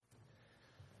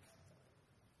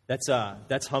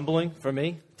That's humbling for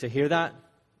me to hear that,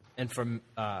 and from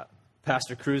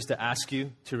Pastor Cruz to ask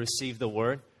you to receive the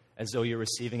word as though you're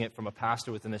receiving it from a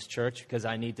pastor within this church, because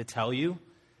I need to tell you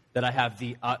that I have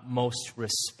the utmost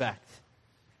respect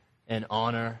and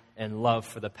honor and love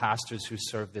for the pastors who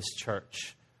serve this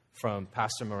church, from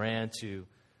Pastor Moran to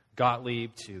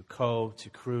Gottlieb to Coe to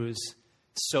Cruz.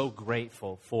 So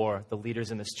grateful for the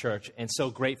leaders in this church, and so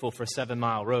grateful for 7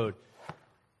 Mile Road.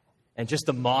 And just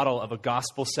the model of a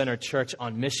gospel-centered church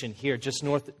on mission here, just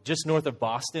north of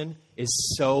Boston,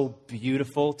 is so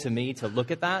beautiful to me to look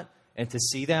at that and to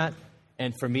see that,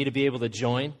 and for me to be able to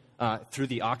join through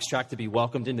the Ox Track, to be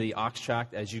welcomed into the Ox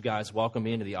Track as you guys welcome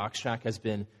me into the Ox Track, has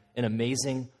been an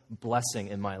amazing blessing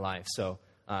in my life. So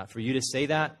for you to say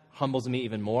that humbles me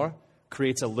even more,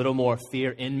 creates a little more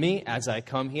fear in me as I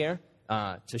come here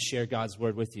to share God's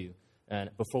word with you. And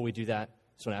before we do that,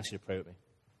 I just want to ask you to pray with me.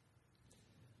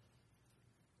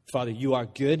 Father, you are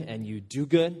good and you do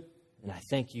good, and I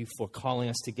thank you for calling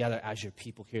us together as your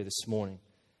people here this morning.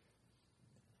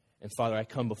 And Father, I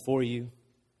come before you,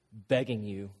 begging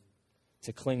you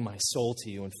to cling my soul to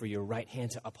you and for your right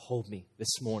hand to uphold me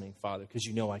this morning, Father, because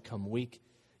you know I come weak.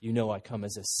 You know I come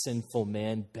as a sinful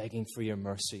man begging for your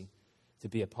mercy to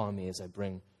be upon me as I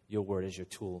bring your word as your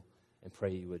tool, and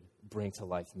pray you would bring to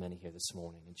life many here this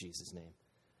morning. In Jesus' name,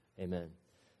 amen.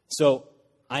 So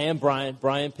I am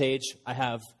Brian Page. I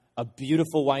have a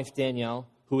beautiful wife, Danielle,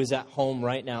 who is at home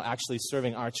right now, actually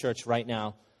serving our church right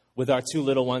now. With our 2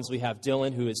 little ones, we have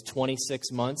Dylan, who is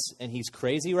 26 months, and he's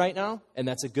crazy right now, and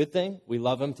that's a good thing. We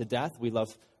love him to death. We love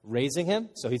raising him,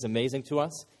 so he's amazing to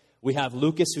us. We have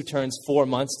Lucas, who turns 4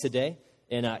 months today,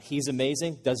 and he's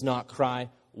amazing, does not cry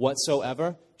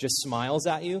whatsoever, just smiles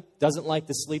at you, doesn't like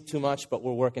to sleep too much, but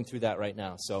we're working through that right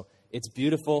now. So it's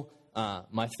beautiful.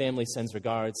 My family sends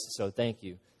regards, so thank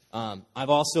you. I've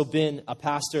also been a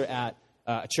pastor at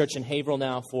a church in Haverhill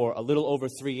now for a little over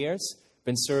 3 years,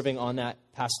 been serving on that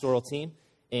pastoral team,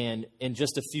 and in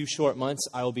just a few short months,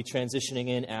 I will be transitioning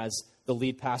in as the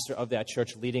lead pastor of that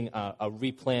church, leading a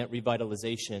replant,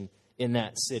 revitalization in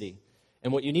that city.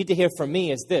 And what you need to hear from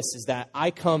me is this, is that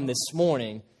I come this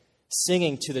morning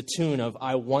singing to the tune of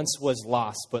 "I once was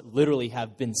lost, but literally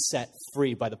have been set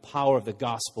free by the power of the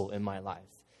gospel in my life."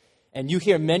 And you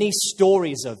hear many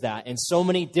stories of that in so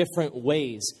many different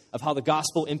ways of how the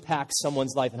gospel impacts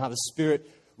someone's life and how the Spirit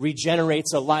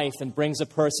regenerates a life and brings a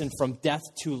person from death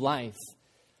to life.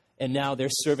 And now they're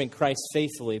serving Christ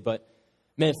faithfully. But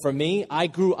man, for me, I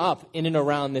grew up in and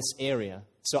around this area.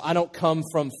 So I don't come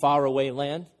from faraway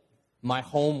land. My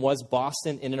home was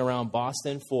Boston, in and around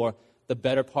Boston for the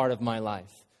better part of my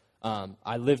life.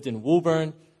 I lived in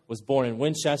Woburn, was born in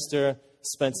Winchester,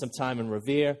 spent some time in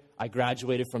Revere. I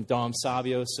graduated from Dom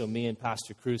Savio, so me and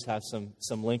Pastor Cruz have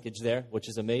some linkage there, which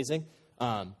is amazing.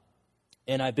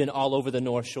 And I've been all over the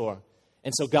North Shore.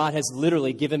 And so God has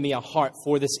literally given me a heart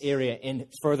for this area and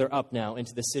further up now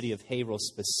into the city of Haverhill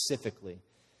specifically.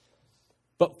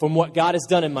 But from what God has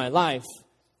done in my life,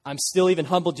 I'm still even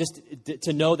humbled just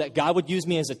to know that God would use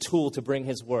me as a tool to bring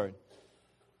his word.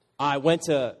 I went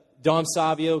to Dom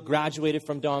Savio, graduated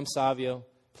from Dom Savio,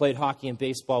 played hockey and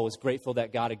baseball, was grateful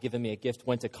that God had given me a gift,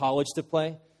 went to college to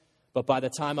play. But by the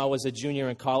time I was a junior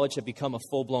in college, had become a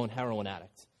full-blown heroin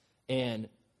addict. And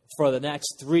for the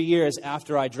next 3 years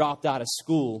after I dropped out of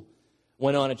school,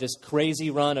 went on a just crazy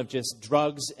run of just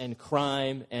drugs and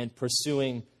crime and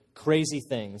pursuing crazy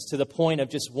things to the point of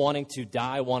just wanting to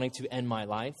die, wanting to end my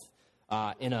life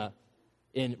right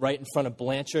in front of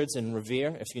Blanchard's in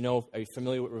Revere. If you know, are you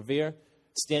familiar with Revere?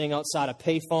 Standing outside a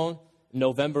payphone,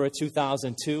 November of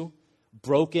 2002,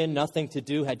 broken, nothing to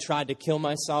do, had tried to kill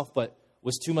myself, but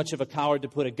was too much of a coward to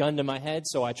put a gun to my head,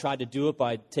 so I tried to do it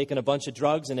by taking a bunch of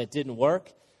drugs, and it didn't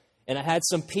work. And I had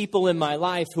some people in my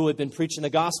life who had been preaching the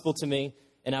gospel to me,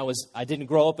 and I didn't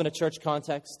grow up in a church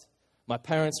context. My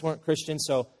parents weren't Christian,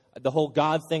 so the whole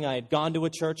God thing, I had gone to a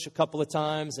church a couple of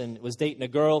times and was dating a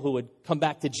girl who would come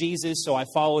back to Jesus, so I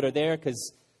followed her there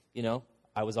because,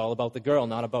 I was all about the girl,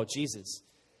 not about Jesus.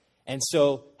 And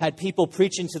so had people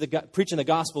preaching the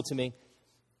gospel to me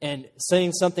and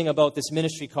saying something about this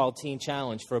ministry called Teen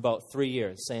Challenge for about 3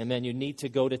 years, saying, man, you need to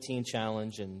go to Teen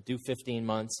Challenge and do 15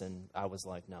 months. And I was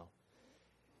like, no.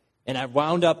 And I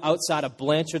wound up outside of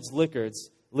Blanchard's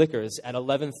Liquors at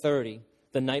 11:30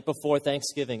 the night before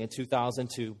Thanksgiving in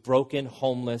 2002, broken,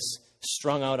 homeless,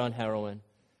 strung out on heroin,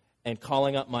 and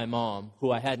calling up my mom,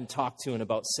 who I hadn't talked to in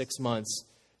about 6 months,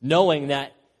 knowing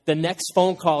that the next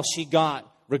phone call she got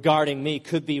regarding me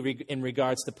could be in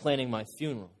regards to planning my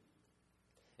funeral.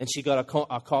 And she got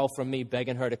a call from me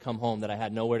begging her to come home, that I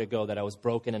had nowhere to go, that I was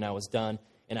broken and I was done,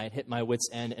 and I had hit my wit's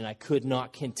end, and I could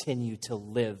not continue to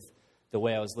live the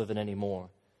way I was living anymore.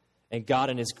 And God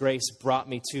in His grace brought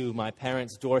me to my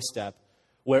parents' doorstep,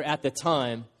 where at the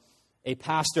time, a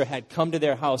pastor had come to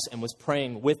their house and was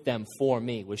praying with them for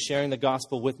me, was sharing the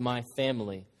gospel with my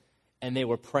family, and they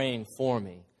were praying for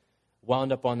me.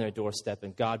 Wound up on their doorstep,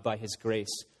 and God, by His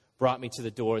grace, brought me to the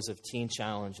doors of Teen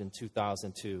Challenge in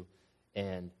 2002.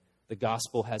 And the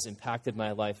gospel has impacted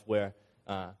my life where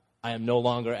I am no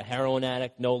longer a heroin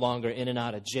addict, no longer in and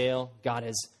out of jail. God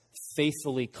has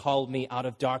faithfully called me out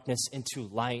of darkness into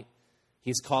light.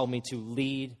 He's called me to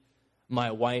lead my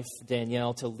wife,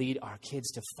 Danielle, to lead our kids,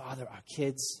 to father our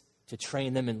kids, to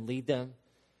train them and lead them.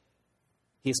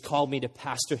 He's called me to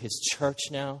pastor His church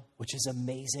now, which is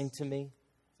amazing to me.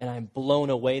 And I'm blown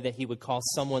away that He would call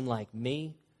someone like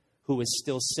me, who is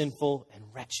still sinful and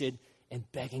wretched and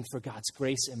begging for God's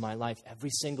grace in my life every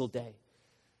single day.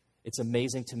 It's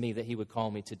amazing to me that He would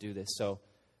call me to do this. So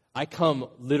I come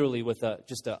literally with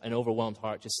an overwhelmed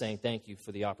heart, just saying thank you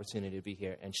for the opportunity to be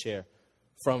here and share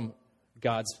from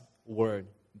God's word.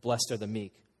 Blessed are the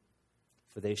meek,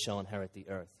 for they shall inherit the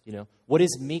earth. You know, what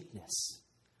is meekness?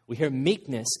 We hear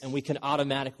meekness and we can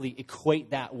automatically equate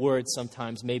that word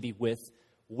sometimes maybe with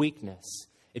weakness.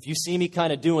 If you see me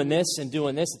kind of doing this and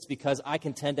doing this, it's because I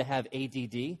can tend to have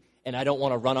ADD and I don't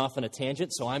want to run off on a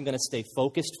tangent, so I'm going to stay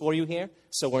focused for you here,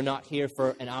 so we're not here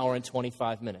for an hour and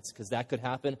 25 minutes, because that could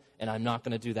happen, and I'm not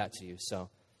going to do that to you. So,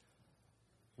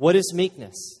 what is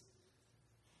meekness?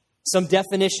 Some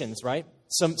definitions, right?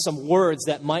 Some words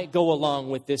that might go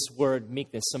along with this word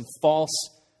meekness, some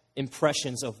false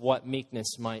impressions of what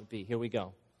meekness might be. Here we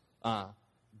go.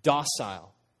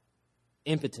 Docile,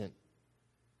 impotent,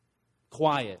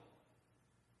 quiet,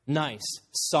 nice,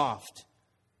 soft,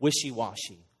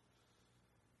 wishy-washy,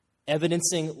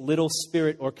 evidencing little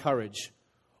spirit or courage,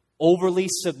 overly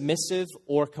submissive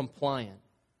or compliant.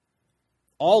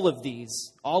 All of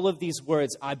these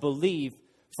words, I believe,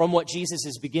 from what Jesus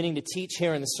is beginning to teach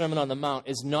here in the Sermon on the Mount,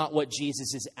 is not what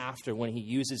Jesus is after when He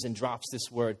uses and drops this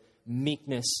word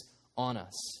meekness on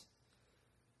us.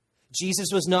 Jesus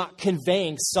was not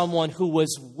conveying someone who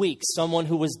was weak, someone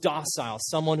who was docile,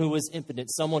 someone who was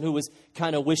impotent, someone who was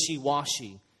kind of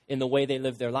wishy-washy in the way they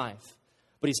lived their life.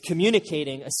 But He's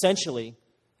communicating, essentially,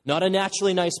 not a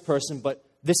naturally nice person, but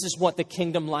this is what the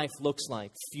kingdom life looks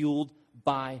like, fueled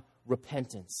by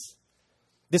repentance.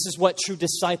 This is what true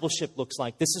discipleship looks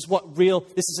like. This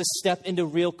is a step into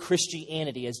real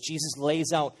Christianity as Jesus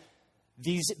lays out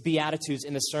these Beatitudes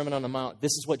in the Sermon on the Mount.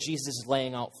 This is what Jesus is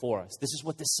laying out for us. This is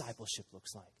what discipleship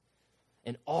looks like.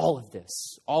 And all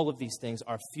of these things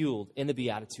are fueled in the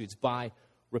Beatitudes by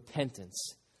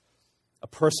repentance. A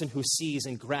person who sees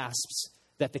and grasps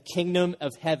that the kingdom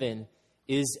of heaven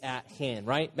is at hand,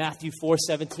 right? Matthew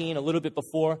 4:17, a little bit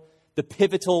before, the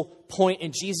pivotal point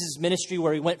in Jesus' ministry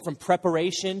where He went from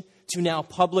preparation to now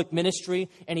public ministry,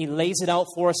 and He lays it out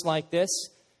for us like this.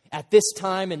 At this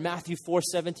time in Matthew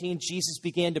 4:17, Jesus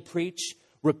began to preach,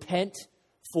 repent,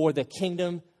 for the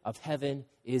kingdom of heaven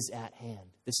is at hand.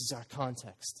 This is our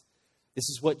context. This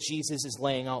is what Jesus is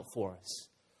laying out for us.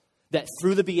 That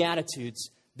through the Beatitudes,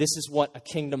 this is what a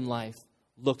kingdom life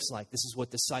looks like. This is what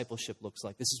discipleship looks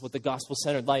like. This is what the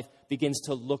gospel-centered life begins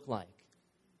to look like.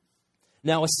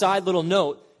 Now, a side little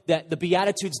note that the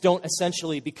Beatitudes don't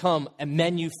essentially become a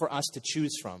menu for us to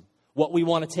choose from. What we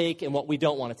want to take and what we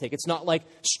don't want to take. It's not like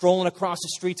strolling across the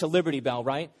street to Liberty Bell,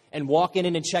 right? And walking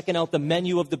in and checking out the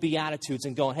menu of the Beatitudes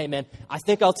and going, hey man, I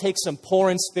think I'll take some poor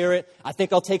in spirit. I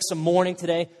think I'll take some mourning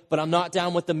today, but I'm not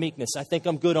down with the meekness. I think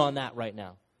I'm good on that right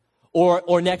now.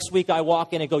 Or next week I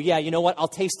walk in and go, yeah, you know what? I'll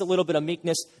taste a little bit of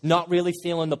meekness, not really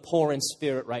feeling the poor in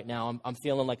spirit right now. I'm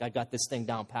feeling like I got this thing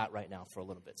down pat right now for a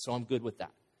little bit, so I'm good with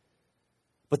that.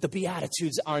 But the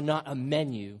Beatitudes are not a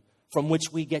menu from which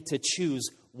we get to choose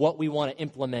what we want to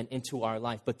implement into our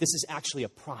life. But this is actually a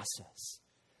process.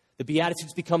 The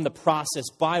Beatitudes become the process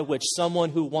by which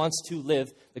someone who wants to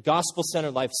live the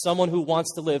gospel-centered life, someone who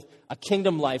wants to live a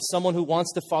kingdom life, someone who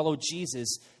wants to follow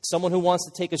Jesus, someone who wants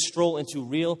to take a stroll into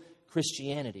real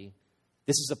Christianity,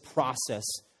 this is a process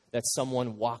that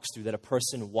someone walks through, that a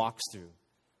person walks through.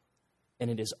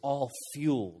 And it is all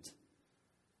fueled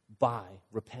by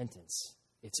repentance.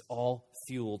 It's all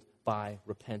fueled by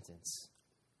repentance.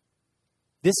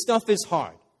 This stuff is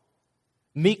hard.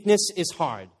 Meekness is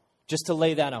hard, just to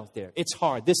lay that out there. It's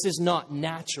hard. This is not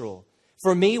natural.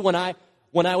 For me, when I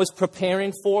was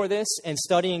preparing for this and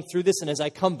studying through this, and as I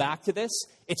come back to this,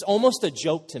 it's almost a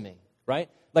joke to me, right?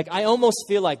 Like, I almost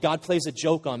feel like God plays a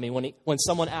joke on me when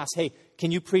someone asks, hey,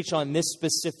 can you preach on this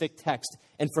specific text?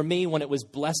 And for me, when it was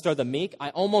blessed are the meek,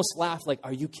 I almost laughed like,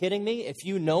 are you kidding me? If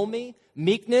you know me,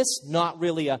 meekness, not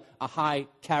really a high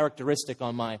characteristic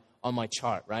on my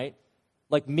chart, right?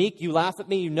 Like meek, you laugh at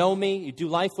me, you know me, you do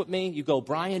life with me, you go,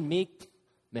 Brian, meek,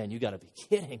 man, you got to be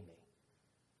kidding me.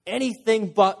 Anything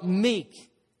but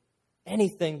meek.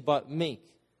 Anything but meek.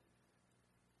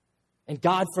 And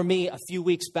God, for me, a few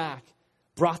weeks back,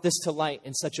 brought this to light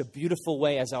in such a beautiful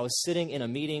way as I was sitting in a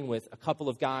meeting with a couple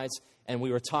of guys, and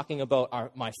we were talking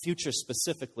about my future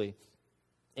specifically.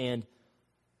 And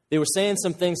they were saying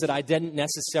some things that I didn't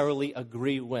necessarily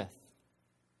agree with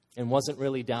and wasn't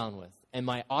really down with. And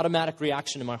my automatic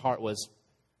reaction in my heart was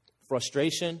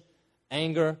frustration,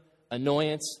 anger,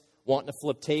 annoyance, wanting to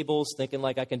flip tables, thinking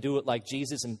like I can do it like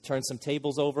Jesus and turn some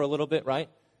tables over a little bit, right?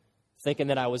 Thinking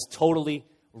that I was totally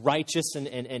righteous and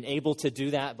able to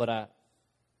do that. But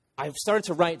I started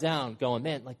to write down going,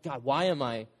 man, like, God, why am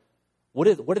I, what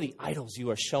are the idols you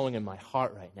are showing in my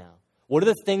heart right now? What are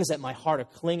the things that my heart are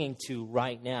clinging to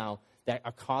right now that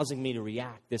are causing me to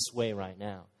react this way right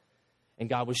now? And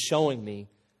God was showing me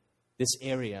this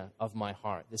area of my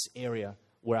heart, this area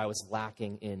where I was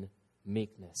lacking in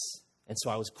meekness. And so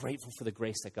I was grateful for the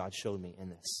grace that God showed me in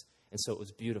this. And so it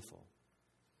was beautiful.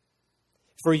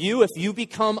 For you, if you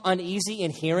become uneasy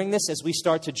in hearing this as we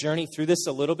start to journey through this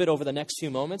a little bit over the next few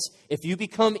moments, if you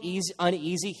become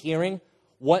uneasy hearing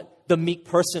what the meek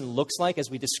person looks like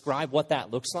as we describe what that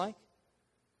looks like,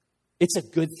 it's a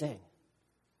good thing.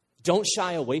 Don't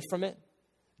shy away from it.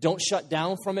 Don't shut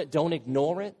down from it. Don't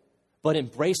ignore it. But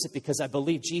embrace it, because I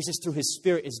believe Jesus, through His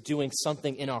Spirit, is doing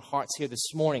something in our hearts here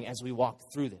this morning as we walk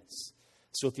through this.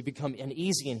 So if you become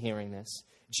uneasy in hearing this,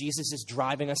 Jesus is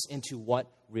driving us into what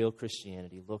real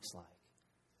Christianity looks like.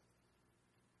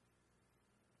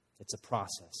 It's a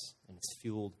process, and it's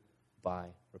fueled by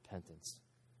repentance.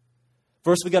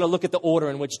 First, we got to look at the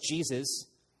order in which Jesus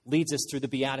leads us through the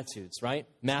Beatitudes, right?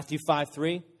 Matthew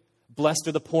 5:3, blessed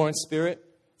are the poor in spirit,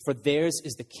 for theirs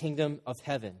is the kingdom of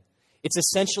heaven. It's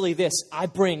essentially this: I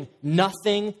bring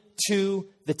nothing to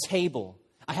the table.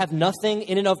 I have nothing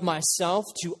in and of myself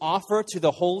to offer to the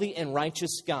holy and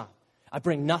righteous God. I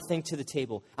bring nothing to the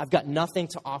table. I've got nothing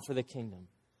to offer the kingdom.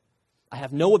 I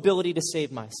have no ability to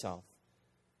save myself.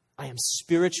 I am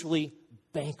spiritually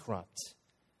bankrupt,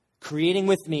 creating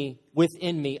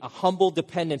within me a humble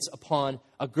dependence upon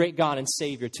a great God and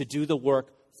Savior to do the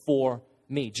work for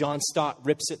me. John Stott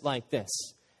rips it like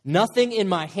this: nothing in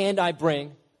my hand I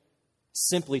bring,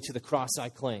 simply to the cross I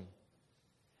cling.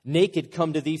 Naked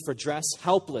come to thee for dress,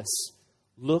 helpless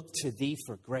look to thee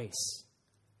for grace.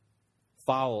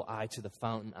 Foul I to the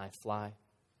fountain I fly,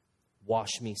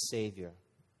 wash me, Savior,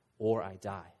 or I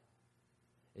die.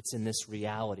 It's in this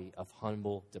reality of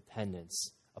humble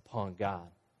dependence upon God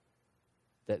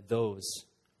that those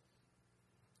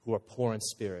who are poor in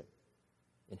spirit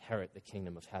inherit the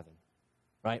kingdom of heaven.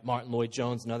 Right? Martin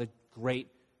Lloyd-Jones, another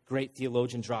great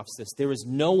theologian, drops this: there is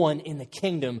no one in the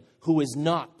kingdom who is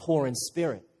not poor in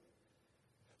spirit.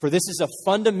 For this is a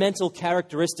fundamental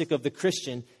characteristic of the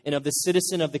Christian and of the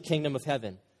citizen of the kingdom of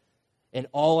heaven. And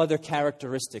all other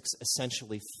characteristics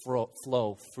essentially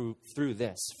flow through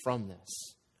this, from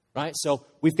this. Right? So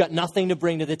we've got nothing to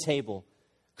bring to the table,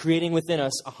 creating within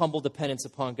us a humble dependence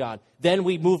upon God. Then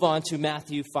we move on to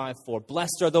Matthew 5:4.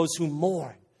 Blessed are those who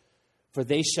mourn, for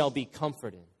they shall be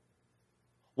comforted.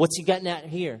 What's he getting at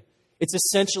here? It's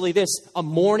essentially this: a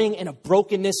mourning and a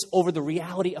brokenness over the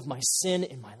reality of my sin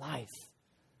in my life.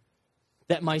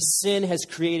 That my sin has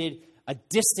created a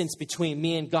distance between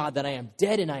me and God, that I am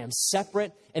dead and I am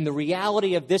separate. And the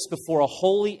reality of this before a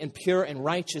holy and pure and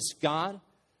righteous God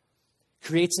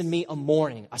creates in me a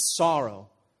mourning, a sorrow,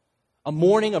 a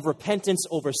mourning of repentance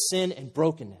over sin and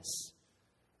brokenness,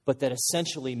 but that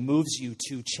essentially moves you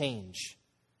to change.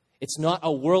 It's not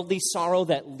a worldly sorrow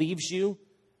that leaves you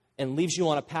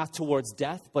on a path towards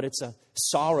death, but it's a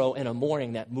sorrow and a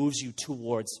mourning that moves you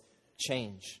towards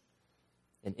change.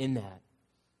 And in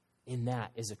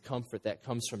that is a comfort that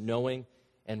comes from knowing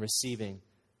and receiving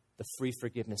the free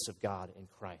forgiveness of God in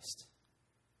Christ.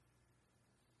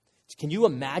 Can you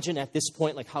imagine at this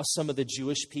point like how some of the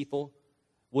Jewish people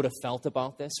would have felt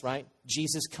about this, right?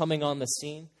 Jesus coming on the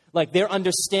scene. Like their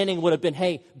understanding would have been,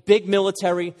 hey, big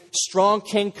military, strong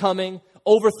king coming,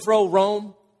 overthrow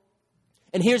Rome.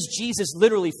 And here's Jesus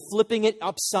literally flipping it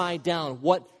upside down,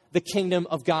 what the kingdom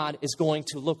of God is going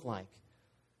to look like.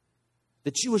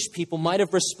 The Jewish people might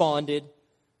have responded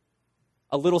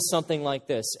a little something like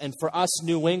this. And for us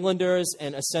New Englanders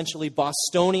and essentially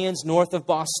Bostonians, north of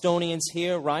Bostonians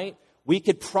here, right? We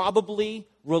could probably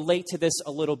relate to this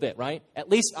a little bit, right? At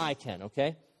least I can,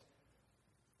 okay?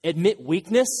 Admit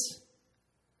weakness.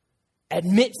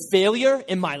 Admit failure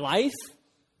in my life.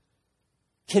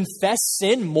 Confess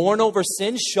sin, mourn over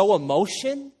sin, show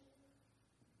emotion.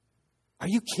 Are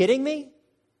you kidding me?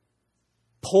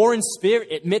 Poor in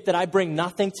spirit, admit that I bring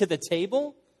nothing to the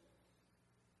table?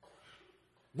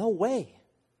 No way.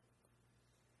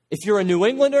 If you're a New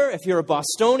Englander, if you're a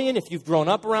Bostonian, if you've grown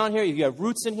up around here, if you have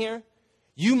roots in here,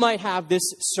 you might have this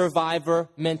survivor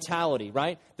mentality,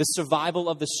 right? The survival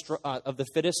of the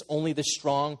fittest, only the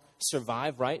strong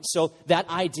survive, right? So that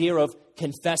idea of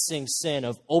confessing sin,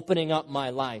 of opening up my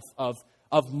life, of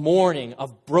mourning,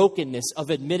 of brokenness, of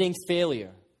admitting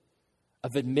failure,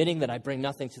 of admitting that I bring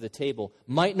nothing to the table,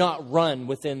 might not run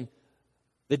within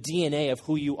the DNA of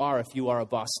who you are if you are a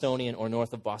Bostonian or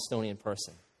north of Bostonian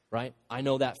person, right? I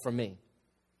know that for me.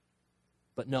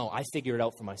 But no, I figure it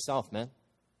out for myself, man.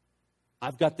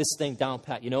 I've got this thing down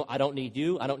pat. You know, I don't need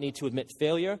you. I don't need to admit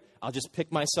failure. I'll just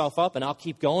pick myself up and I'll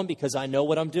keep going because I know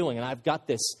what I'm doing. And I've got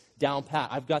this down pat.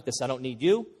 I've got this. I don't need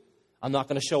you. I'm not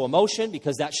going to show emotion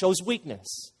because that shows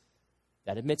weakness.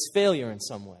 That admits failure in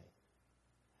some way.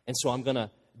 And so I'm going to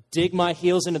dig my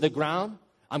heels into the ground.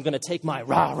 I'm going to take my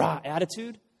rah-rah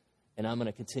attitude and I'm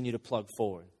going to continue to plug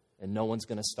forward. And no one's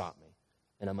going to stop me.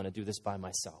 And I'm going to do this by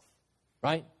myself.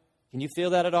 Right? Can you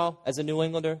feel that at all as a New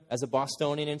Englander, as a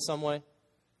Bostonian in some way?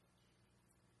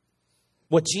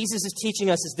 What Jesus is teaching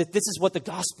us is that this is what the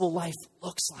gospel life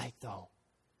looks like, though.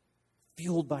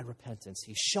 Fueled by repentance.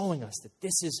 He's showing us that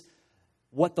this is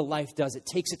what the life does. It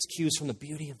takes its cues from the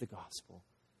beauty of the gospel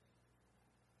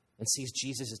and sees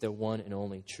Jesus as their one and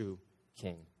only true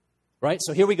king. Right?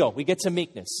 So here we go. We get to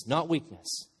meekness, not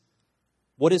weakness.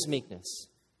 What is meekness?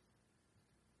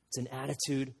 It's an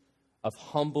attitude of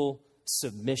humble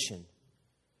submission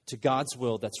to God's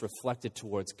will that's reflected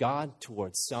towards God,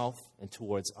 towards self, and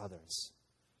towards others.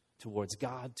 Towards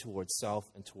God, towards self,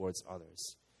 and towards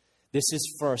others. This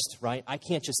is first, right? I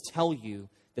can't just tell you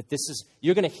that this is,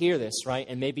 you're going to hear this, right?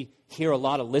 And maybe hear a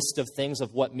lot of list of things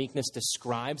of what meekness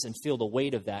describes and feel the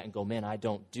weight of that and go, man, I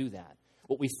don't do that.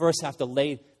 What we first have to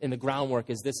lay in the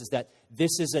groundwork is that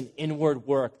this is an inward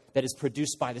work that is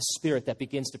produced by the Spirit that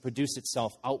begins to produce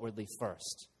itself outwardly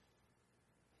first.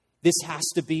 This has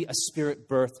to be a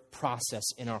Spirit-birthed process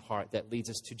in our heart that leads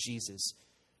us to Jesus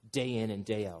day in and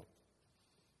day out.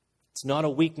 It's not a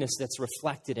weakness that's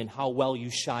reflected in how well you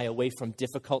shy away from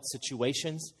difficult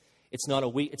situations. It's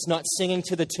not singing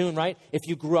to the tune, right? If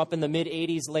you grew up in the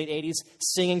mid-'80s, late 80s,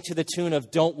 singing to the tune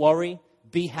of Don't Worry,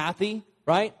 Be Happy,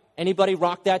 right? Anybody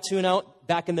rock that tune out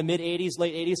back in the mid-'80s,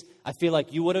 late 80s? I feel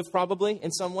like you would have probably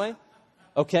in some way.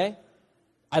 Okay?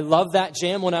 I loved that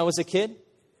jam when I was a kid.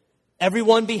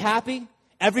 Everyone be happy.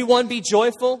 Everyone be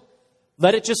joyful.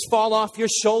 Let it just fall off your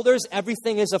shoulders.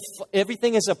 Everything is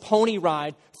a pony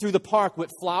ride through the park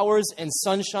with flowers and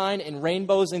sunshine and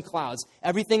rainbows and clouds.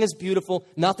 Everything is beautiful.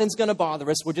 Nothing's going to bother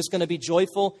us. We're just going to be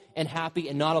joyful and happy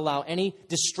and not allow any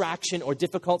distraction or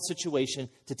difficult situation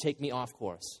to take me off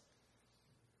course.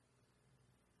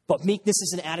 But meekness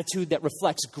is an attitude that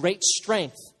reflects great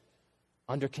strength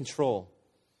under control.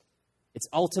 It's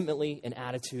ultimately an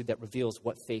attitude that reveals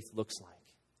what faith looks like.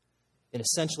 And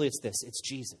essentially it's this, it's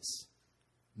Jesus.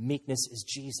 Meekness is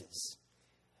Jesus.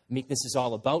 Meekness is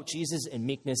all about Jesus, and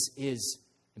meekness is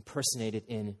impersonated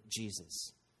in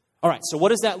Jesus. All right, so what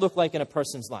does that look like in a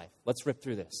person's life? Let's rip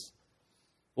through this.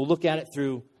 We'll look at it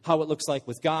through how it looks like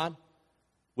with God,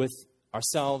 with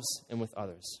ourselves, and with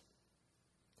others.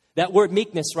 That word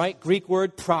meekness, right? Greek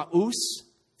word praus,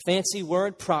 fancy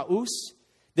word, praus.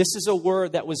 This is a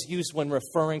word that was used when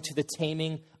referring to the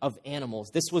taming of animals.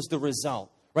 This was the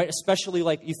result. Right? Especially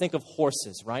like you think of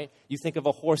horses, right? You think of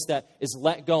a horse that is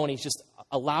let go and he's just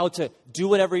allowed to do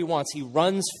whatever he wants. He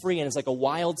runs free and is like a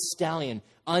wild stallion,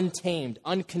 untamed,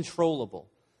 uncontrollable.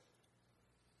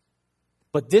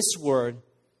 But this word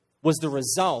was the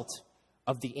result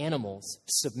of the animal's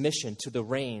submission to the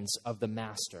reins of the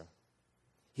master.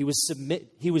 He was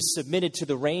submitted to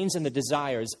the reins and the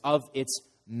desires of its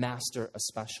master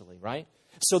especially, right?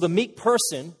 So the meek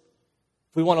person,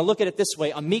 if we want to look at it this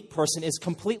way, a meek person is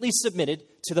completely submitted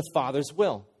to the Father's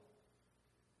will.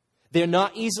 They're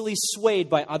not easily swayed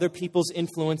by other people's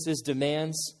influences,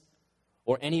 demands,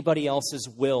 or anybody else's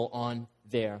will on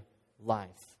their life.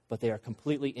 But they are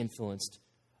completely influenced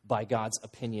by God's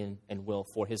opinion and will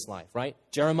for his life, right?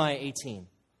 Jeremiah 18.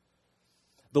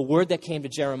 The word that came to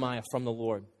Jeremiah from the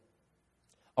Lord.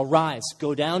 Arise,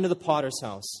 go down to the potter's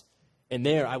house, and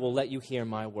there I will let you hear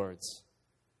my words.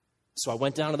 So I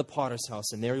went down to the potter's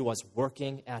house, and there he was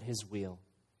working at his wheel.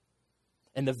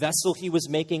 And the vessel he was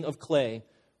making of clay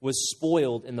was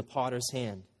spoiled in the potter's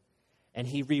hand. And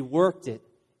he reworked it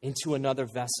into another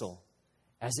vessel,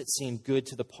 as it seemed good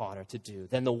to the potter to do.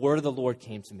 Then the word of the Lord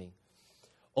came to me.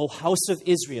 O house of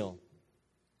Israel,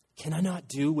 can I not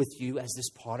do with you as this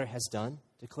potter has done,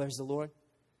 declares the Lord?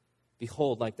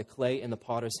 Behold, like the clay in the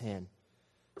potter's hand,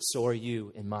 so are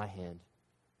you in my hand,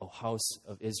 O house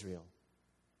of Israel.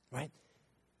 Right?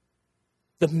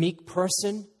 The meek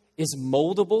person is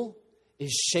moldable,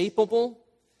 is shapeable,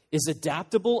 is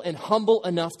adaptable, and humble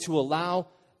enough to allow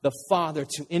the Father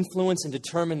to influence and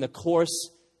determine the course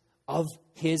of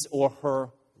his or her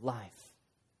life.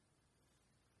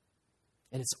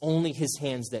 And it's only his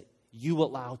hands that you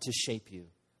allow to shape you.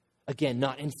 Again,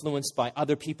 not influenced by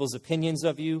other people's opinions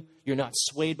of you. You're not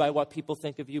swayed by what people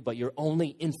think of you, but you're only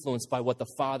influenced by what the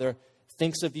Father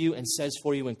thinks of you and says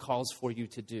for you and calls for you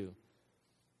to do.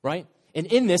 Right? And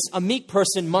in this, a meek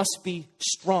person must be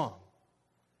strong.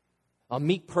 A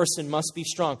meek person must be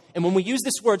strong. And when we use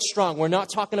this word strong, we're not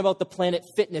talking about the Planet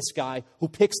Fitness guy who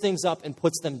picks things up and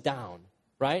puts them down.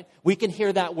 Right? We can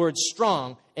hear that word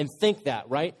strong and think that,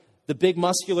 right? The big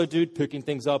muscular dude picking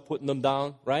things up, putting them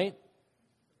down, right?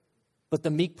 But the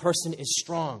meek person is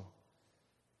strong.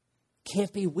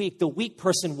 Can't be weak. The weak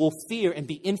person will fear and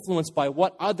be influenced by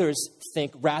what others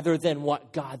think rather than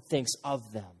what God thinks of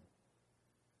them.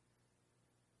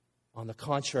 On the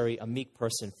contrary, a meek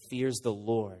person fears the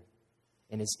Lord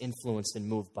and is influenced and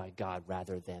moved by God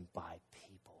rather than by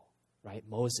people, right?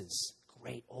 Moses,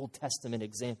 great Old Testament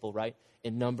example, right?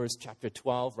 In Numbers chapter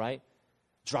 12, right?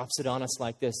 Drops it on us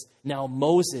like this. Now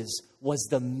Moses was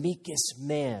the meekest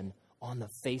man on the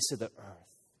face of the earth.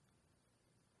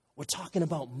 We're talking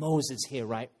about Moses here,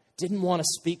 right? Didn't want to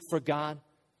speak for God,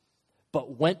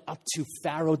 but went up to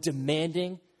Pharaoh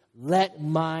demanding, let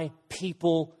my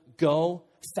people go.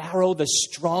 Pharaoh, the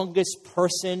strongest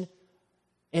person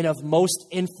and of most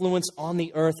influence on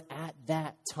the earth at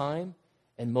that time.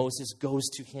 And Moses goes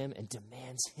to him and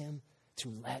demands him to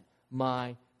let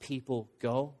my people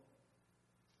go.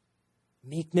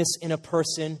 Meekness in a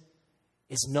person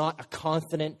is not a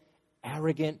confident,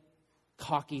 arrogant,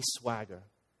 cocky swagger,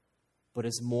 but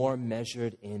is more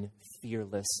measured in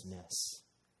fearlessness.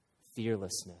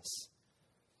 Fearlessness.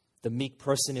 The meek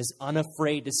person is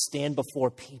unafraid to stand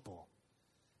before people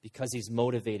because he's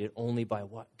motivated only by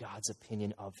what God's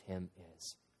opinion of him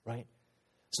is, right?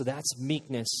 So that's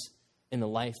meekness in the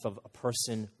life of a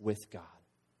person with God,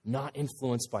 not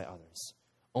influenced by others,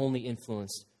 only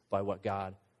influenced by what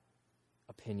God's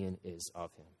opinion is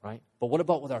of him, right? But what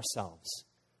about with ourselves?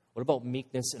 What about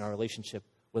meekness in our relationship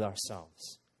with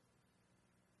ourselves?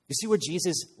 You see where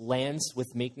Jesus lands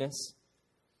with meekness?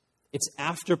 It's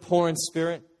after poor in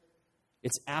spirit.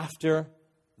 It's after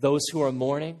those who are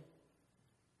mourning.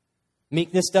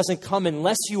 Meekness doesn't come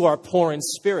unless you are poor in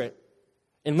spirit.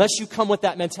 Unless you come with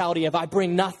that mentality of, I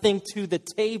bring nothing to the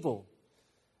table.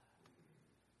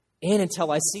 And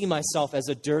until I see myself as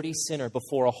a dirty sinner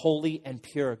before a holy and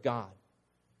pure God.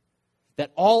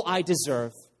 That all I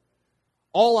deserve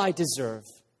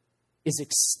is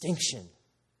extinction.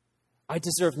 I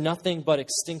deserve nothing but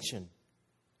extinction.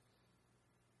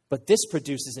 But this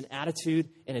produces an attitude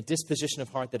and a disposition of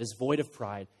heart that is void of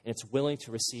pride, and it's willing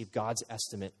to receive God's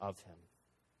estimate of him.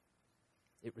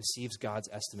 It receives God's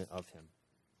estimate of him.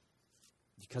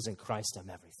 Because in Christ I'm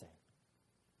everything,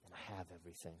 and I have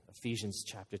everything. Ephesians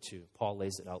chapter 2, Paul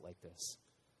lays it out like this.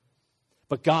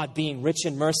 But God, being rich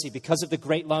in mercy, because of the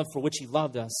great love for which he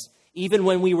loved us, even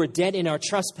when we were dead in our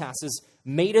trespasses,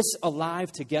 made us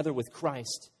alive together with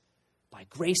Christ. By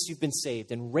grace you've been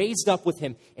saved, and raised up with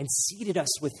him, and seated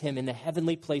us with him in the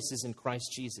heavenly places in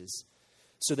Christ Jesus,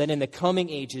 so that in the coming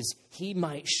ages he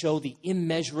might show the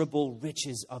immeasurable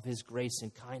riches of his grace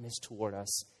and kindness toward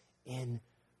us in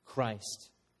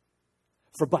Christ.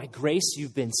 For by grace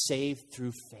you've been saved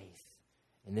through faith.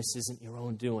 And this isn't your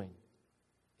own doing.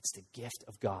 It's the gift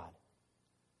of God,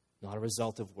 not a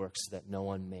result of works, so that no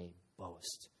one may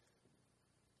boast.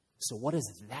 So what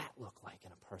does that look like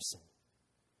in a person?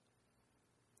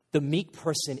 The meek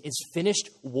person is finished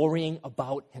worrying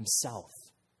about himself.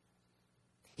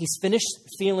 He's finished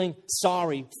feeling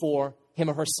sorry for him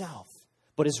or herself,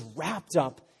 but is wrapped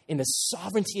up in the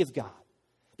sovereignty of God.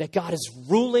 That God is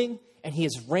ruling and he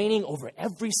is reigning over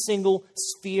every single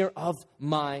sphere of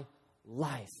my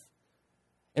life.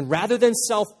 And rather than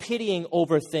self-pitying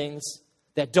over things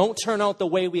that don't turn out the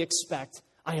way we expect,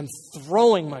 I am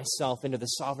throwing myself into the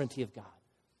sovereignty of God.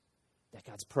 That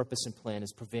God's purpose and plan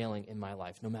is prevailing in my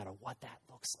life, no matter what that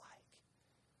looks like.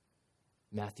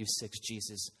 Matthew 6,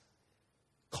 Jesus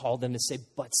called them to say,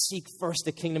 but seek first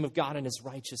the kingdom of God and his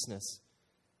righteousness,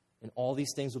 and all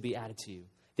these things will be added to you.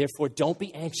 Therefore, don't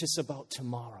be anxious about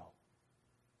tomorrow,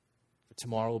 for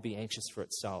tomorrow will be anxious for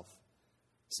itself.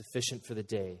 Sufficient for the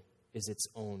day is its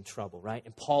own trouble, right?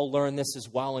 And Paul learned this as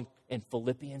well in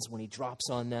Philippians when he drops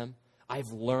on them. I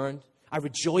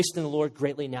rejoiced in the Lord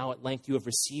greatly. Now at length you have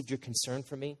received your concern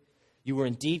for me. You were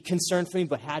indeed concerned for me,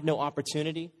 but had no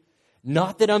opportunity.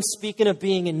 Not that I'm speaking of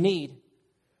being in need,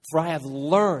 for I have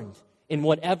learned in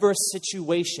whatever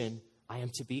situation I am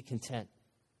to be content.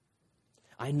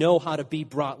 I know how to be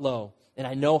brought low, and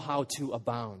I know how to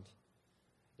abound.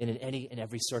 And in any and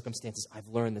every circumstances, I've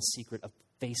learned the secret of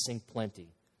facing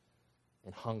plenty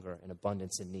and hunger and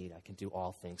abundance and need. I can do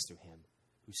all things through him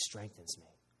who strengthens me.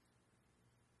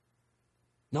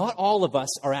 Not all of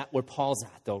us are at where Paul's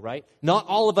at, though, right? Not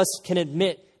all of us can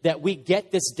admit that we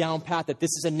get this down pat, that this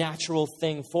is a natural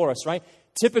thing for us, right?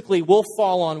 Typically, we'll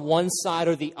fall on one side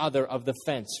or the other of the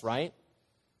fence, right?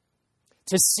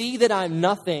 To see that I'm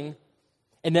nothing,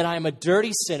 and that I'm a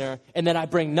dirty sinner, and that I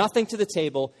bring nothing to the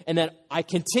table, and that I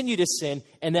continue to sin,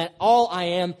 and that all I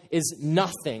am is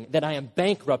nothing, that I am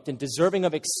bankrupt and deserving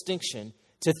of extinction,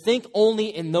 to think only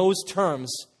in those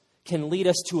terms can lead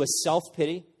us to a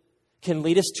self-pity, can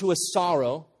lead us to a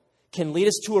sorrow, can lead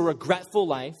us to a regretful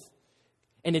life,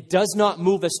 and it does not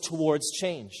move us towards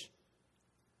change.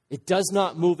 It does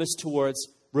not move us towards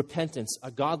repentance,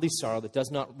 a godly sorrow that does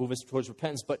not move us towards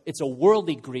repentance, but it's a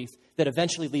worldly grief that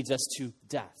eventually leads us to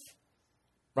death,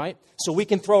 right? So we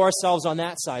can throw ourselves on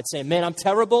that side saying, man, I'm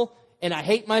terrible, and I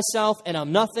hate myself, and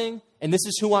I'm nothing, and this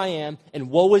is who I am, and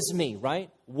woe is me,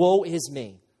 right? Woe is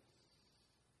me.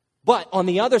 But on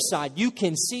the other side, you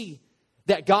can see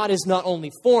that God is not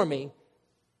only for me,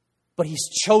 but he's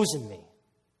chosen me.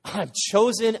 I'm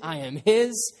chosen. I am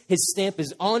his. His stamp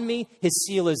is on me. His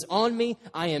seal is on me.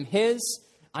 I am his.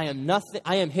 I am nothing.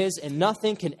 I am his, and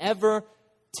nothing can ever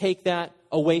take that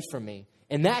away from me.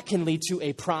 And that can lead to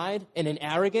a pride and an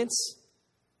arrogance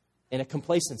and a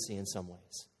complacency in some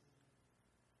ways.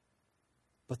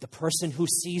 But the person who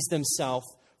sees themselves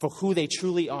for who they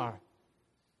truly are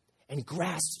and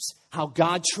grasps how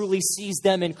God truly sees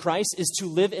them in Christ is to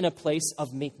live in a place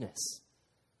of meekness.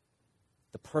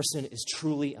 The person is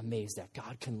truly amazed that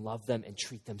God can love them and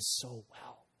treat them so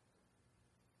well.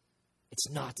 It's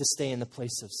not to stay in the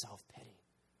place of self-pity.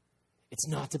 It's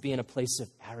not to be in a place of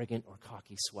arrogant or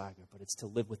cocky swagger, but it's to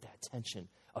live with that tension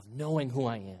of knowing who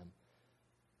I am,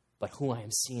 but who I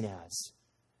am seen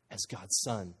as God's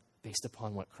son, based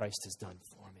upon what Christ has done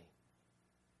for me.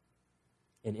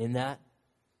 And in that,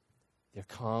 they're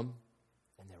calm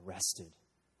and they're rested,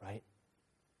 right?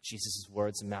 Jesus'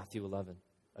 words in Matthew 11,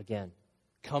 again,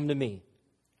 come to me,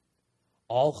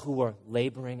 all who are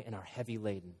laboring and are heavy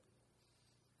laden,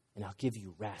 and I'll give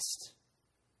you rest.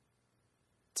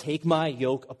 Take my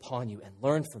yoke upon you and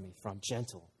learn from me, for I'm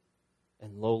gentle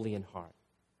and lowly in heart.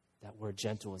 That word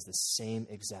gentle is the same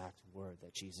exact word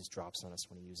that Jesus drops on us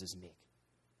when he uses meek.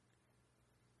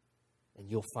 And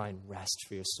you'll find rest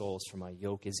for your souls, for my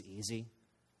yoke is easy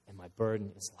and my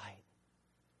burden is light.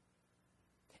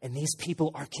 And these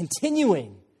people are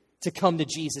continuing to come to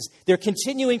Jesus. They're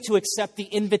continuing to accept the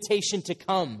invitation to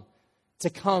come.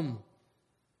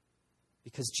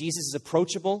 Because Jesus is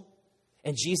approachable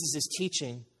and Jesus is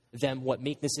teaching them what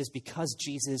meekness is, because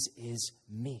Jesus is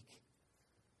meek.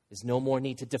 There's no more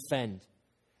need to defend.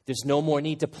 There's no more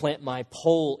need to plant my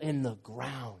pole in the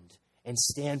ground and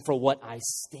stand for what I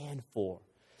stand for.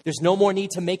 There's no more need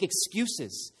to make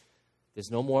excuses. There's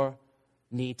no more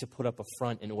need to put up a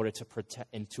front in order to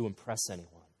protect and to impress anyone.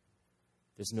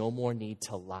 There's no more need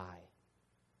to lie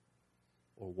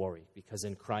or worry, because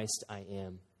in Christ I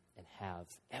am and have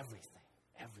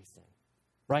everything,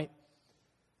 right?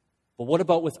 But what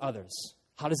about with others?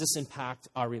 How does this impact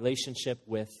our relationship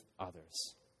with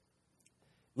others?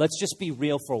 Let's just be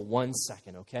real for 1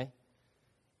 second, okay?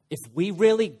 If we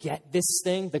really get this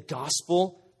thing, the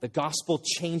gospel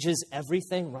changes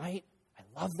everything, right?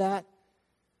 I love that.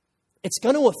 It's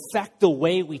going to affect the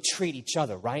way we treat each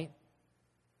other, right?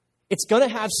 It's going to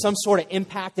have some sort of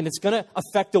impact, and it's going to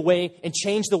affect the way and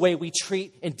change the way we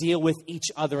treat and deal with each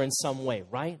other in some way,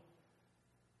 right?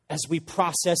 As we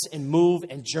process and move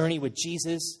and journey with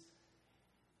Jesus,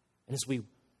 and as we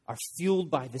are fueled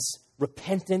by this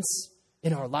repentance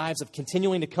in our lives of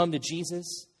continuing to come to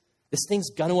Jesus, this thing's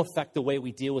going to affect the way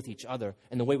we deal with each other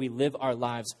and the way we live our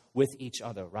lives with each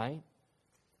other, right?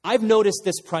 I've noticed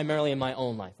this primarily in my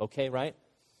own life, okay, right?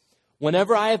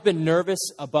 Whenever I have been nervous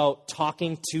about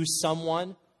talking to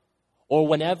someone, or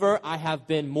whenever I have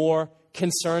been more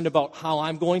concerned about how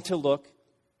I'm going to look,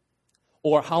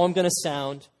 or how I'm going to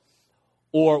sound,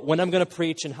 or when I'm going to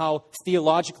preach and how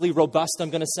theologically robust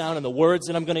I'm going to sound and the words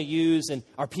that I'm going to use, and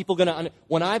are people going to...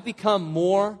 When I become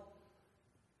more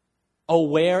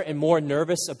aware and more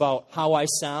nervous about how I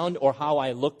sound or how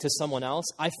I look to someone else,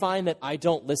 I find that I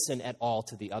don't listen at all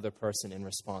to the other person in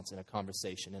response in a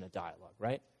conversation, in a dialogue,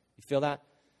 right? You feel that?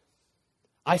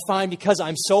 I find because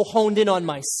I'm so honed in on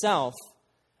myself,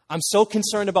 I'm so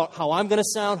concerned about how I'm going to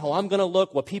sound, how I'm going to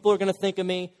look, what people are going to think of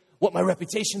me, what my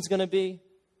reputation's going to be,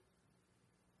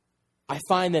 I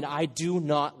find that I do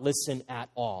not listen at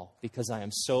all because I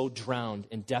am so drowned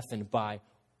and deafened by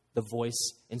the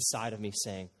voice inside of me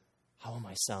saying, how am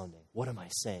I sounding? What am I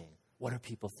saying? What are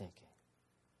people thinking?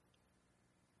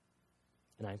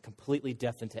 And I'm completely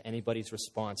deafened to anybody's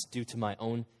response due to my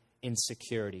own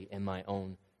insecurity and my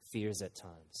own fears at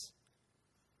times.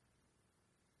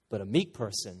 But a meek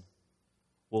person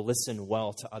will listen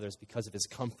well to others because of his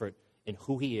comfort in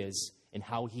who he is and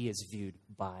how he is viewed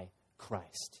by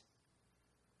Christ.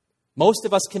 Most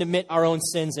of us can admit our own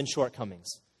sins and shortcomings.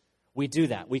 We do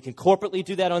that. We can corporately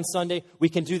do that on Sunday. We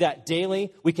can do that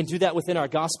daily. We can do that within our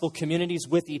gospel communities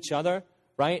with each other,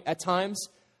 right, at times.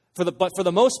 But for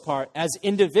the most part, as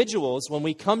individuals, when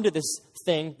we come to this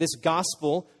thing, this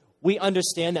gospel, we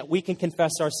understand that we can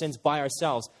confess our sins by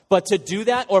ourselves. But to do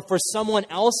that, or for someone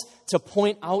else to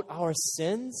point out our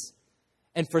sins,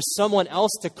 and for someone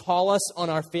else to call us on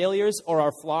our failures or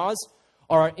our flaws,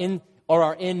 or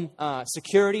our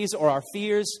insecurities or our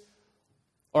fears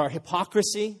or our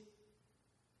hypocrisy,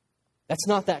 that's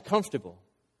not that comfortable.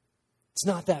 It's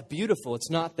not that beautiful.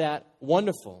 It's not that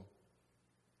wonderful.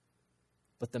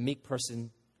 But the meek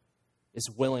person is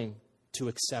willing to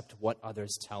accept what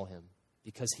others tell him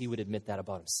because he would admit that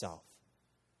about himself.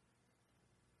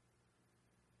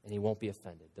 And he won't be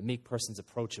offended. The meek person's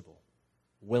approachable,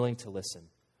 willing to listen,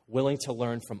 willing to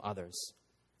learn from others.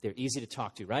 They're easy to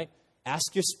talk to, right?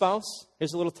 Ask your spouse.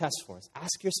 Here's a little test for us.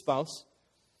 Ask your spouse.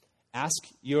 Ask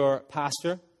your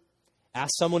pastor.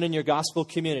 Ask someone in your gospel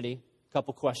community a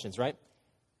couple questions, right?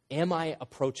 Am I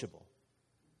approachable?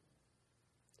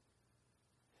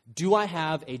 Do I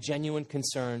have a genuine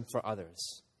concern for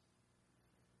others?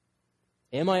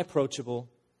 Am I approachable?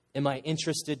 Am I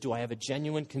interested? Do I have a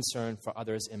genuine concern for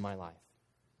others in my life?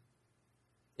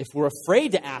 If we're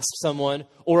afraid to ask someone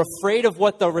or afraid of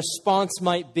what the response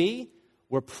might be,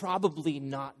 we're probably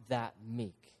not that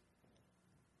meek,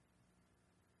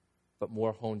 but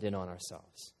more honed in on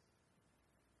ourselves.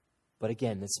 But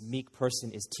again, this meek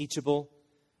person is teachable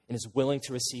and is willing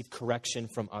to receive correction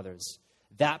from others.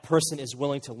 That person is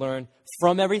willing to learn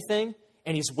from everything,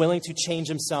 and he's willing to change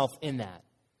himself in that.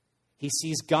 He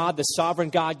sees God, the sovereign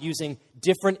God, using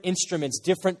different instruments,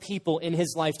 different people in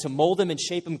his life to mold him and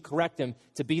shape him, correct him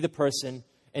to be the person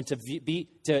and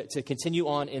to continue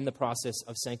on in the process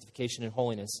of sanctification and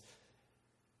holiness.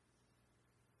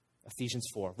 Ephesians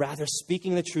 4. Rather,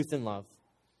 speaking the truth in love,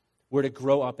 we're to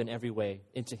grow up in every way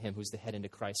into him who's the head, into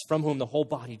Christ, from whom the whole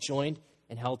body, joined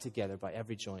and held together by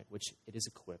every joint which it is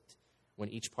equipped, when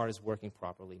each part is working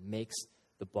properly, makes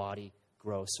the body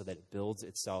grow so that it builds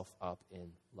itself up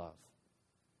in love.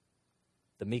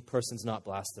 The meek person's not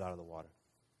blasted out of the water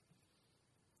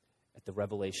at the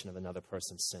revelation of another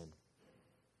person's sin.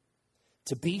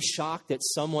 To be shocked at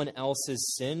someone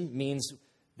else's sin means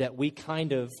that we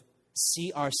kind of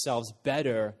see ourselves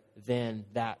better than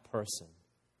that person.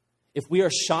 If we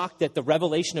are shocked at the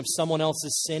revelation of someone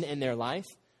else's sin in their life,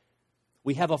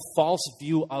 we have a false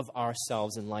view of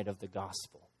ourselves in light of the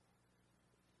gospel.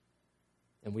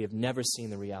 And we have never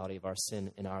seen the reality of our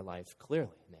sin in our life clearly,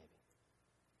 maybe.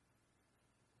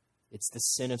 It's the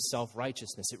sin of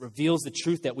self-righteousness. It reveals the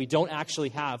truth that we don't actually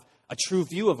have a true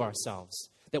view of ourselves,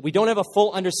 that we don't have a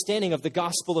full understanding of the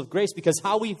gospel of grace, because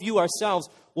how we view ourselves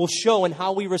will show in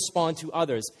how we respond to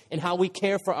others, and how we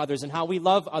care for others, and how we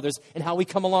love others, and how we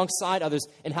come alongside others,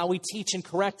 and how we teach and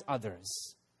correct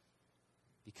others,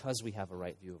 because we have a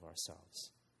right view of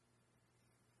ourselves.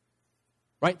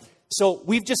 Right? So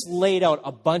we've just laid out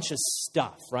a bunch of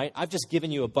stuff, right? I've just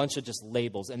given you a bunch of just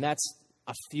labels, and that's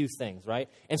a few things, right?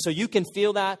 And so you can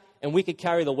feel that, and we could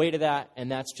carry the weight of that,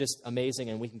 and that's just amazing,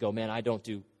 and we can go, man, I don't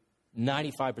do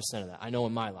 95% of that. I know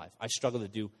in my life, I struggle to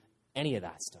do any of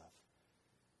that stuff.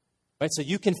 Right? So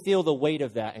you can feel the weight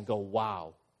of that and go,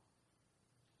 wow,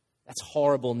 that's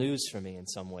horrible news for me in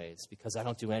some ways, because I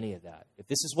don't do any of that. If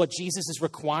this is what Jesus is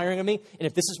requiring of me, and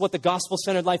if this is what the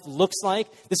gospel-centered life looks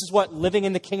like, this is what living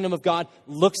in the kingdom of God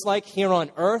looks like here on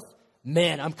earth,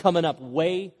 man, I'm coming up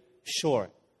way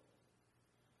short.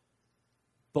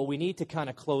 But we need to kind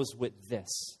of close with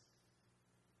this,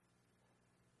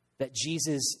 that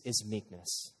Jesus is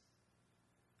meekness.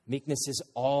 Meekness is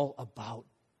all about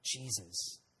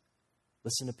Jesus.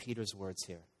 Listen to Peter's words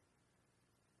here.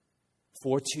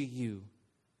 For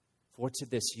to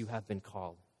this you have been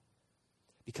called,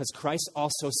 because Christ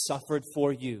also suffered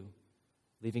for you,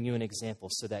 leaving you an example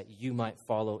so that you might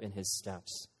follow in his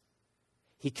steps.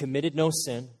 He committed no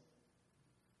sin,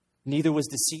 neither was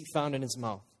deceit found in his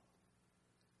mouth.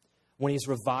 When he's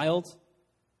reviled,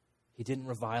 he didn't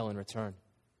revile in return.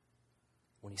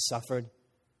 When he suffered,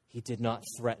 he did not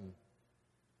threaten,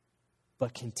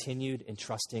 but continued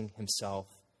entrusting himself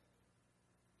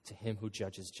to him who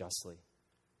judges justly.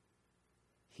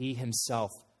 He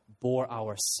himself bore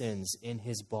our sins in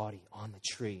his body on the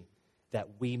tree,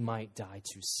 that we might die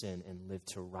to sin and live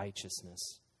to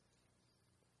righteousness.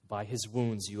 By his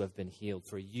wounds you have been healed,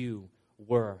 for you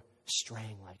were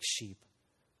straying like sheep,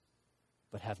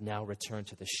 but have now returned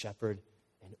to the shepherd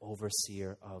and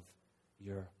overseer of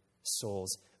your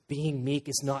souls. Being meek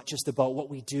is not just about what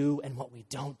we do and what we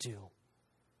don't do.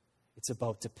 It's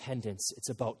about dependence. It's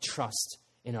about trust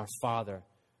in our Father,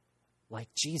 like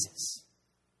Jesus.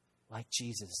 Like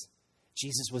Jesus.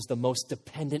 Jesus was the most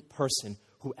dependent person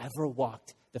who ever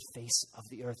walked the face of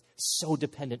the earth, so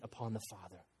dependent upon the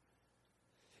Father.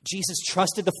 Jesus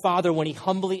trusted the Father when he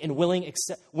humbly and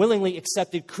willingly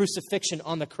accepted crucifixion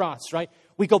on the cross, right?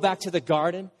 We go back to the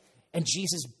garden, and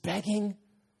Jesus begging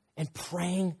and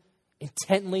praying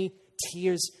intently,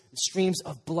 tears, streams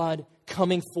of blood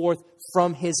coming forth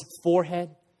from his forehead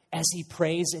as he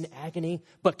prays in agony,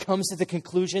 but comes to the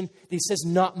conclusion that he says,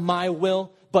 not my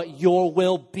will, but your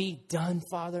will be done,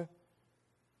 Father.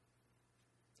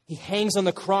 He hangs on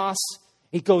the cross.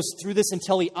 He goes through this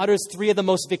until he utters three of the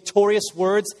most victorious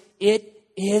words, it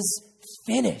is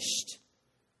finished.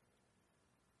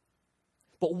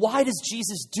 But why does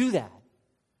Jesus do that?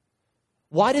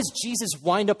 Why does Jesus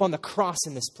wind up on the cross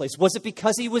in this place? Was it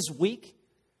because he was weak?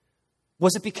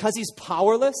 Was it because he's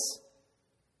powerless?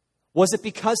 Was it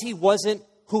because he wasn't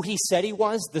who he said he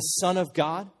was, the Son of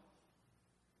God?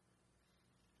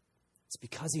 It's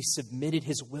because he submitted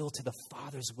his will to the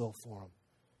Father's will for him.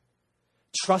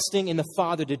 Trusting in the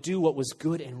Father to do what was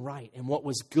good and right. And what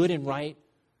was good and right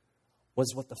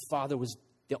was what the Father was,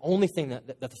 the only thing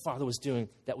that the Father was doing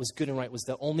that was good and right was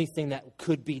the only thing that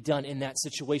could be done in that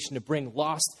situation to bring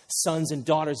lost sons and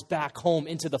daughters back home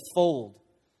into the fold.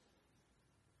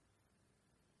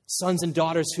 Sons and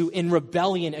daughters who, in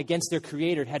rebellion against their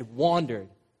Creator, had wandered,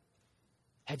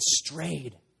 had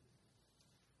strayed,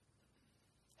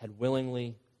 had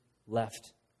willingly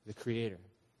left the Creator.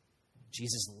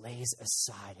 Jesus lays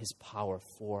aside his power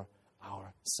for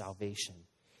our salvation.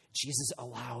 Jesus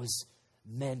allows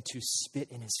men to spit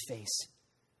in his face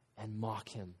and mock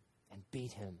him and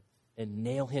beat him and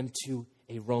nail him to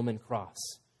a Roman cross.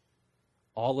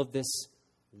 All of this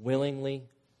willingly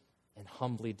and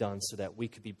humbly done so that we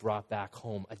could be brought back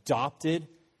home, adopted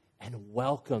and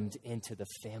welcomed into the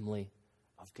family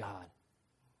of God.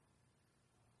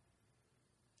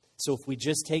 So if we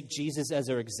just take Jesus as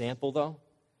our example, though,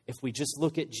 if we just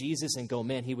look at Jesus and go,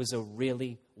 man, he was a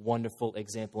really wonderful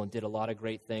example and did a lot of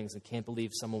great things and can't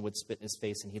believe someone would spit in his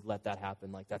face and he'd let that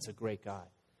happen. Like, that's a great guy.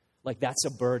 Like, that's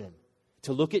a burden.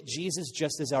 To look at Jesus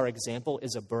just as our example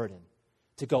is a burden.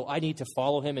 To go, I need to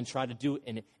follow him and try to do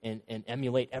and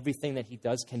emulate everything that he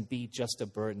does can be just a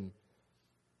burden.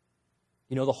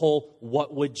 You know, the whole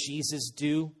what would Jesus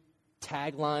do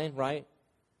tagline, right?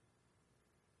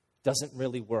 Doesn't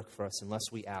really work for us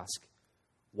unless we ask,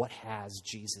 what has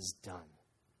Jesus done?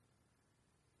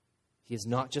 He is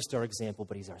not just our example,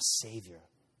 but he's our Savior.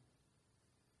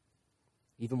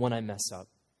 Even when I mess up,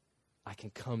 I can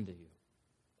come to you.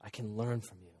 I can learn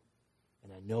from you.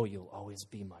 And I know you'll always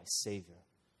be my Savior.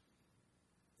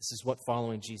 This is what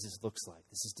following Jesus looks like.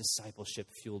 This is discipleship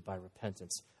fueled by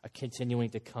repentance, a continuing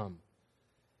to come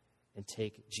and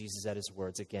take Jesus at his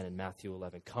words again in Matthew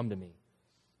 11. Come to me,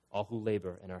 all who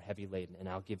labor and are heavy laden, and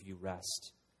I'll give you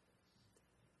rest.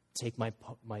 Take my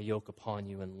yoke upon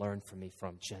you and learn from me, for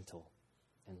I'm gentle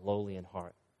and lowly in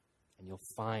heart, and you'll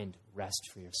find rest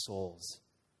for your souls.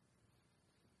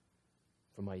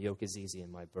 For my yoke is easy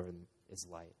and my burden is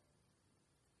light.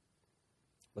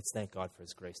 Let's thank God for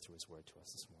his grace through his word to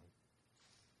us this morning.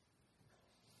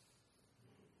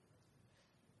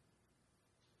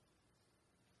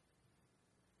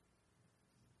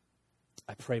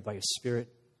 I pray by your Spirit,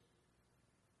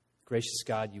 gracious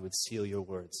God, you would seal your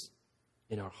words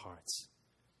in our hearts.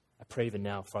 I pray even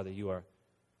now, Father, you are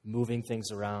moving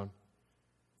things around.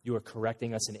 You are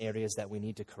correcting us in areas that we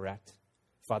need to correct.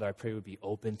 Father, I pray we would be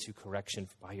open to correction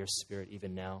by your Spirit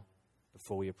even now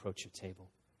before we approach your table.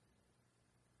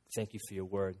 Thank you for your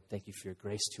word. Thank you for your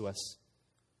grace to us.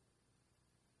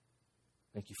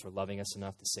 Thank you for loving us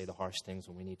enough to say the harsh things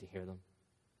when we need to hear them.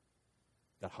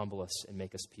 God, humble us and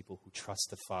make us people who trust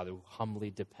the Father, who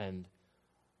humbly depend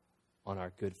on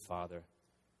our good Father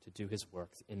to do his work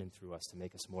in and through us, to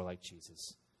make us more like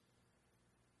Jesus.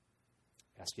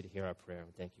 I ask you to hear our prayer,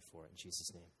 and thank you for it. In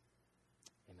Jesus' name,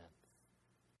 amen.